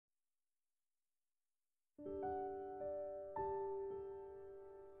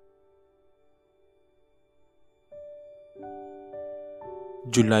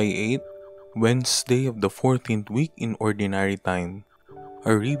July 8, Wednesday of the 14th week in Ordinary Time.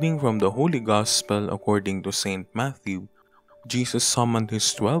 A reading from the Holy Gospel according to St. Matthew. Jesus summoned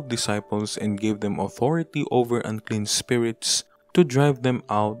his 12 disciples and gave them authority over unclean spirits to drive them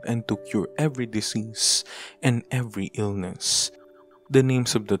out and to cure every disease and every illness. The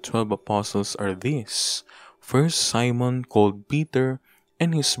names of the 12 apostles are these: first, Simon called Peter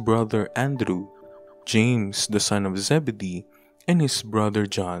and his brother Andrew, James the son of Zebedee and his brother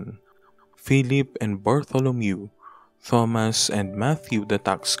John, Philip and Bartholomew, Thomas and Matthew the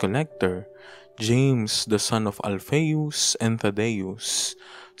tax collector, James the son of Alphaeus and Thaddeus,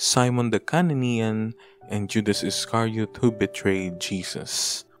 Simon the Cananean, and Judas Iscariot who betrayed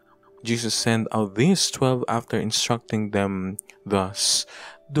Jesus. Jesus sent out these 12 after instructing them thus: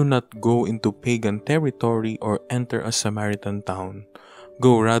 "Do not go into pagan territory or enter a Samaritan town.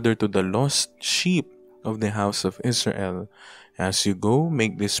 Go rather to the lost sheep of the house of Israel. As you go,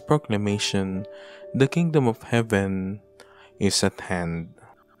 make this proclamation: the kingdom of heaven is at hand."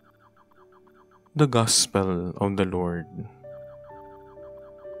 The Gospel of the Lord.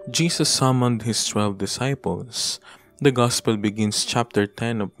 Jesus summoned his 12 disciples. The Gospel begins chapter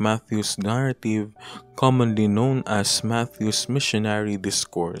 10 of Matthew's narrative, commonly known as Matthew's missionary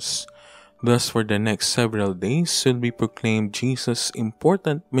discourse. Thus, for the next several days will be proclaimed Jesus'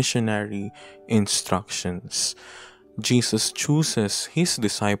 important missionary instructions. Jesus chooses his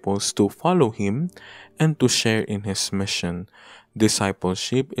disciples to follow him and to share in his mission.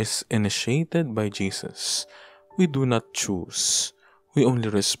 Discipleship is initiated by Jesus. We do not choose. We only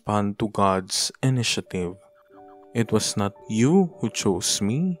respond to God's initiative. "It was not you who chose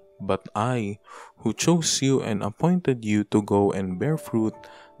me, but I who chose you and appointed you to go and bear fruit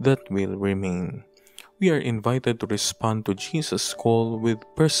that will remain." We are invited to respond to Jesus' call with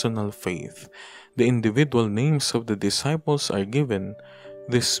personal faith. The individual names of the disciples are given.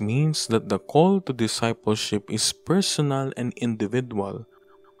 This means that the call to discipleship is personal and individual,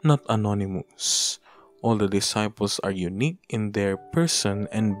 not anonymous. All the disciples are unique in their person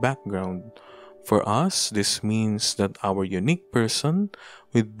and background. For us, this means that our unique person,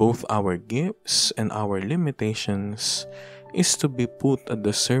 with both our gifts and our limitations, is to be put at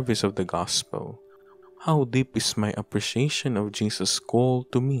the service of the gospel. How deep is my appreciation of Jesus' call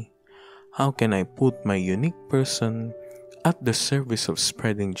to me? How can I put my unique person at the service of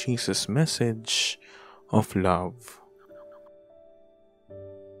spreading Jesus' message of love?